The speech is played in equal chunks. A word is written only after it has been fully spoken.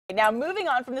Now, moving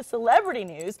on from the celebrity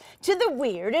news to the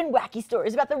weird and wacky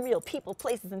stories about the real people,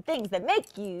 places, and things that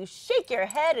make you shake your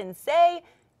head and say,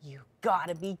 "You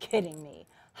gotta be kidding me."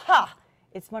 Ha!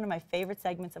 It's one of my favorite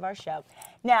segments of our show.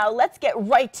 Now, let's get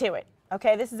right to it.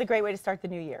 Okay, this is a great way to start the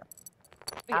new year.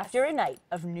 Yes. After a night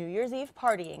of New Year's Eve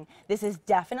partying, this is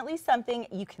definitely something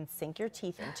you can sink your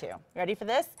teeth into. Ready for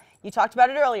this? You talked about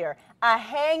it earlier. A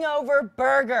hangover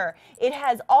burger. It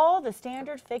has all the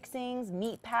standard fixings,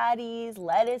 meat patties,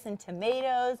 lettuce, and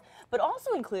tomatoes, but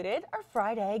also included are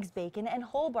fried eggs, bacon, and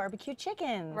whole barbecue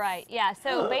chickens. Right, yeah.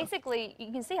 So basically,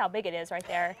 you can see how big it is right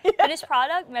there. Yeah. Finished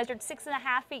product measured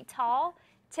 6.5 feet tall,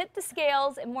 tipped the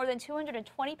scales at more than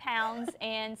 220 pounds,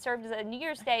 and served as a New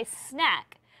Year's Day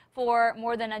snack for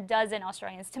more than a dozen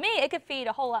Australians. To me, it could feed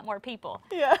a whole lot more people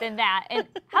than that. And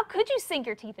how could you sink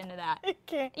your teeth into that?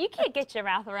 You can't get your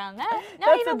mouth around that. Not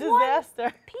That's even a disaster.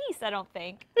 One piece, I don't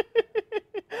think.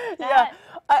 Yeah,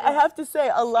 I have to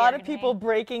say, a lot of people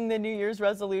breaking the New Year's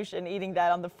resolution, eating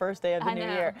that on the first day of the new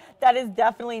year. That is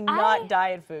definitely not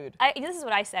diet food. This is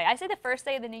what I say. I say the first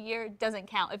day of the new year doesn't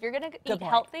count. If you're going to eat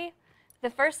healthy, the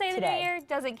first day of the new year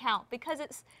doesn't count because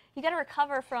you got to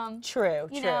recover from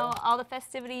you know, all the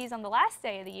festivities on the last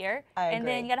day of the year, and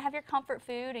then you got to have your comfort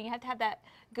food, and you have to have that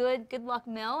good luck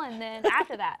meal, and then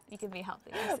after that you can be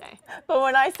healthy. I say. But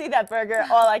when I see that burger,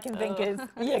 all I can think is,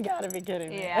 you got to be kidding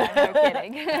me. Yeah, no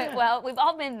kidding. Well, we've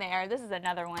all been there. This is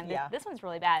another one. Yeah. This one's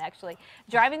really bad, actually.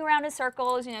 Driving around in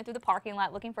circles, you know, through the parking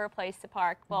lot looking for a place to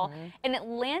park. Well, an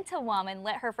Atlanta woman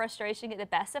let her frustration get the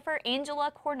best of her.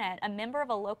 Angela Cornett, a member of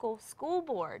a local school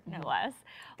board, no less,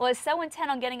 was so intent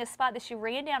on getting a spot that she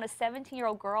ran down a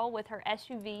 17-year-old girl with her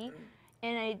SUV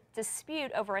in a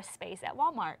dispute over a space at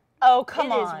Walmart. Oh,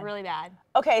 come on. It is really bad.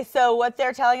 Okay, so what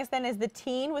they're telling us then is the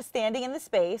teen was standing in the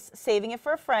space, saving it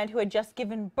for a friend who had just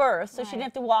given birth, so she didn't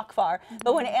have to walk far.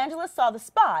 But when Angela saw the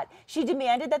spot, she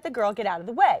demanded that the girl get out of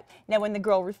the way. Now, when the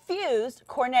girl refused,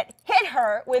 Cornett hit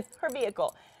her with her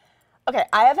vehicle. Okay,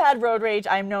 I have had road rage.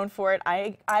 I am known for it.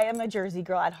 I am a Jersey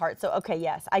girl at heart, so okay,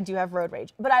 yes, I do have road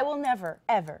rage. But I will never,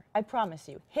 ever, I promise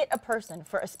you, hit a person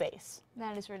for a space.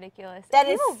 That is ridiculous.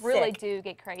 People really do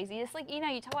get crazy. It's like, you know,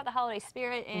 you talk about the holiday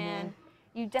spirit, and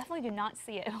you definitely do not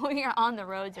see it when you're on the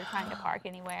roads or trying to park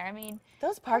anywhere. I mean,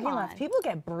 those parking lots, people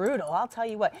get brutal, I'll tell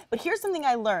you what. But here's something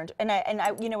I learned, and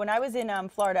I you know, when I was in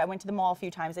Florida, I went to the mall a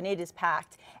few times, and it is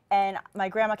packed. And my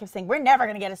grandma kept saying, "We're never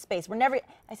going to get a space. We're never."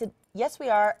 I said, "Yes, we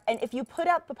are." And if you put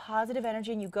out the positive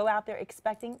energy and you go out there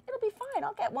expecting, it'll be fine.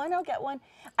 I'll get one. I'll get one.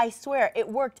 I swear, it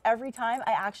worked every time.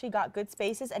 I actually got good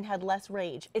spaces and had less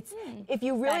rage. It's if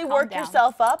you really work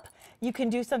yourself up, you can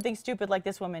do something stupid like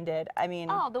this woman did. I mean,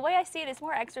 the way I see it, it's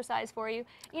more exercise for you.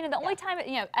 You know, the only time,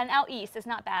 you know, and out east, it's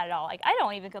not bad at all. Like, I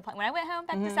don't even complain. When I went home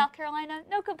back to South Carolina,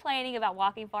 no complaining about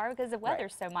walking far because the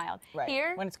weather's so mild.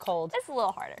 Here, when it's cold, it's a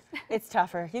little harder. It's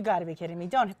tougher. You got to be kidding me.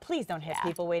 Please don't hit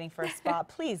people waiting for a spot.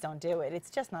 Please don't do it. It's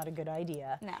just not a good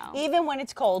idea. No. Even when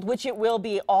it's cold, which it will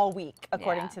be all week,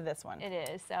 according to this one. It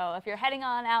is. So if you're heading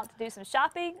on out to do some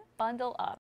shopping, bundle up.